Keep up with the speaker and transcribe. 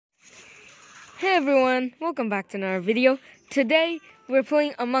Hey everyone, welcome back to another video. Today, we're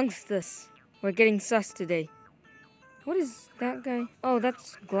playing Amongst Us. We're getting sus today. What is that guy? Oh,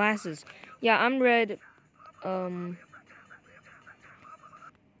 that's glasses. Yeah, I'm red.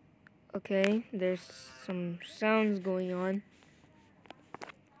 Okay, there's some sounds going on.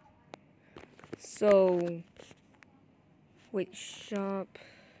 So, wait, shop.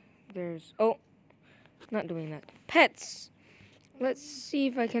 Oh, not doing that. Pets. Let's see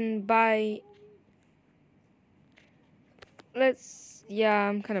if I can buy. Yeah,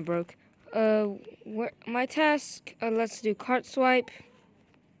 I'm kind of broke. My task, let's do cart swipe.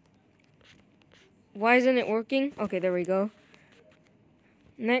 Why isn't it working? Okay, there we go.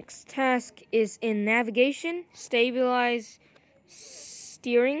 Next task is in navigation, stabilize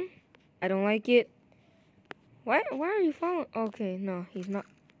steering. I don't like it. Why are you following? Okay, no, he's not.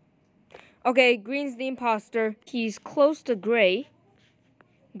 Okay, green's the imposter. He's close to gray.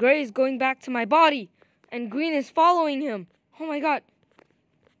 Gray is going back to my body, and green is following him. Oh my god.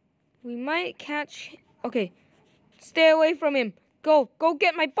 We might catch. Okay, stay away from him. Go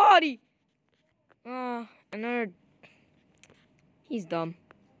get my body. Another. He's dumb.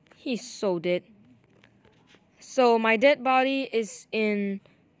 He's so dead. So my dead body is in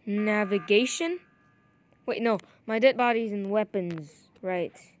navigation. Wait, no. My dead body is in weapons.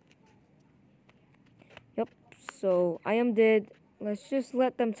 Right. Yep. So I am dead. Let's just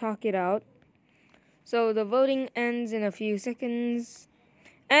let them talk it out. So the voting ends in a few seconds.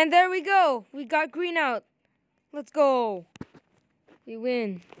 And there we go. We got green out. Let's go. We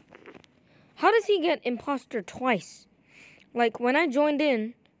win. How does he get imposter twice? Like when I joined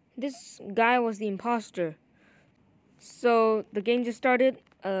in, this guy was the imposter. So the game just started.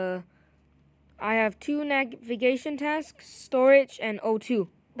 I have 2 navigation tasks, storage and O2.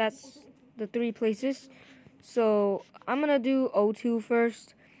 That's the 3 places. So I'm gonna do O2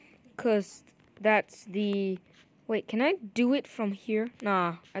 first, cause that's the. Wait, can I do it from here?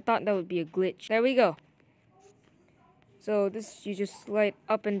 Nah, I thought that would be a glitch. There we go. So this, you just slide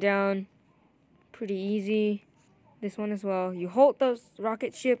up and down, pretty easy. This one as well. You hold the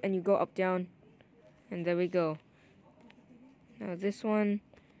rocket ship and you go up, down, and there we go. Now this one,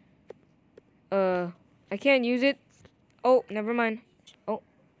 I can't use it. Oh, never mind. Oh.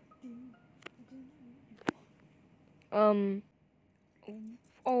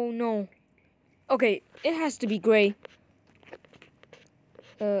 Oh no. Okay, it has to be gray.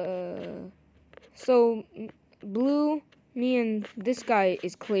 So blue, me and this guy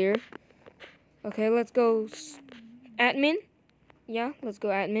is clear. Okay, let's go admin. Yeah, let's go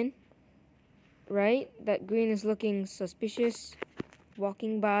admin. Right, that green is looking suspicious.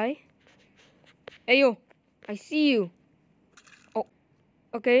 Walking by. Hey yo, I see you. Oh,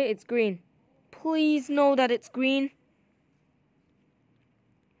 okay, it's green. Please know that it's green.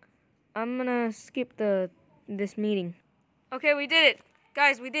 I'm gonna skip this meeting. Okay, we did it.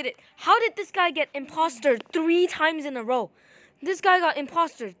 Guys, we did it. How did this guy get imposter 3 times in a row? This guy got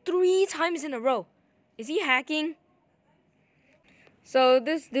imposter 3 times in a row. Is he hacking? So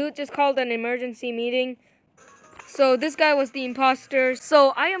this dude just called an emergency meeting. So this guy was the imposter. So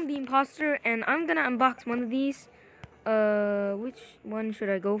I am the imposter and I'm gonna unbox one of these. Which one should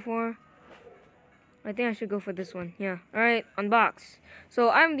I go for? I think I should go for this one. Yeah. Alright, unbox.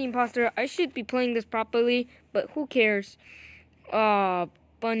 So I'm the imposter. I should be playing this properly, but who cares?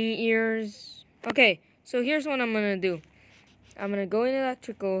 Bunny ears. Okay, so here's what I'm gonna do. I'm gonna go in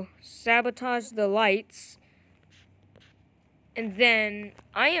electrical, sabotage the lights, and then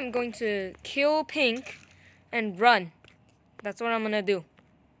I am going to kill Pink and run. That's what I'm gonna do.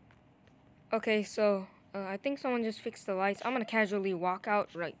 Okay, so I think someone just fixed the lights. I'm gonna casually walk out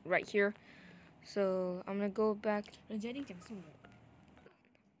right here. So I'm gonna go back.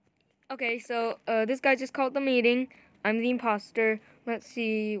 Okay, so this guy just called the meeting. I'm the imposter. Let's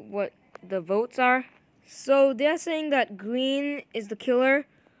see what the votes are. So they're saying that green is the killer,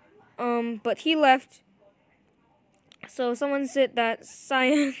 but he left. So someone said that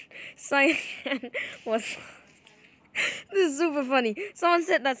cyan was. This is super funny. Someone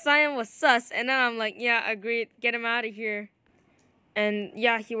said that cyan was sus, and then I'm like, yeah, agreed. Get him out of here. And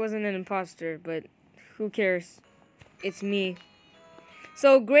yeah, he wasn't an imposter, but who cares? It's me.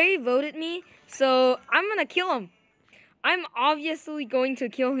 So Gray voted me, so I'm gonna kill him. I'm obviously going to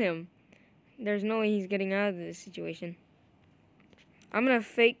kill him. There's no way he's getting out of this situation. I'm gonna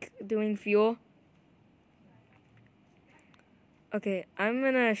fake doing fuel. Okay, I'm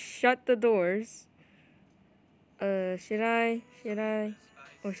gonna shut the doors. Should I?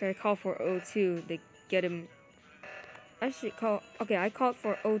 Or should I call for O2 to get him? I should call. Okay, I called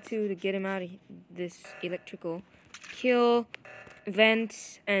for O2 to get him out of this electrical. Kill.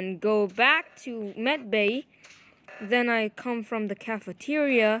 vent and go back to med bay. Then I come from the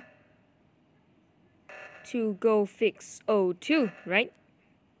cafeteria to go fix O2, right?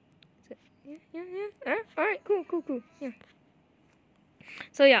 Yeah. Alright, cool. Yeah.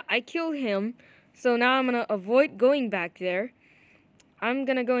 So yeah, I killed him. So now I'm gonna avoid going back there. I'm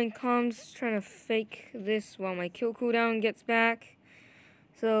gonna go in comms, trying to fake this while my kill cooldown gets back.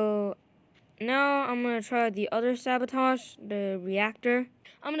 So now I'm gonna try the other sabotage, the reactor.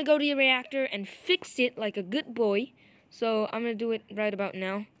 I'm gonna go to the reactor and fix it like a good boy. So I'm gonna do it right about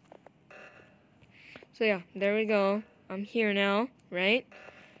now. So yeah, there we go. I'm here now, right?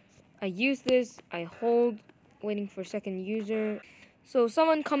 I use this, I hold, waiting for second user. So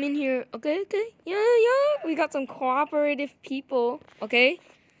someone come in here, okay, yeah, we got some cooperative people, okay?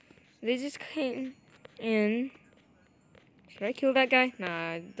 They just came in. Should I kill that guy? Nah,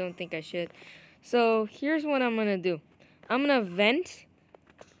 I don't think I should. So here's what I'm gonna do. I'm gonna vent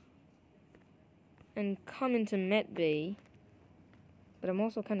and come into med bay, but I'm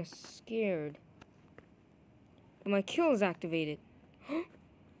also kind of scared. But my kill is activated.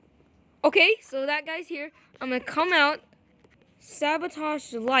 Okay, so that guy's here. I'm gonna come out, sabotage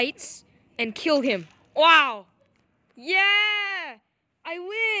the lights, and kill him. Wow! Yeah! I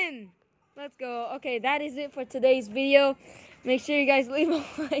win! Let's go. Okay, that is it for today's video. Make sure you guys leave a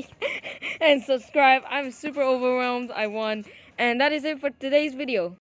like and subscribe. I'm super overwhelmed. I won. And that is it for today's video.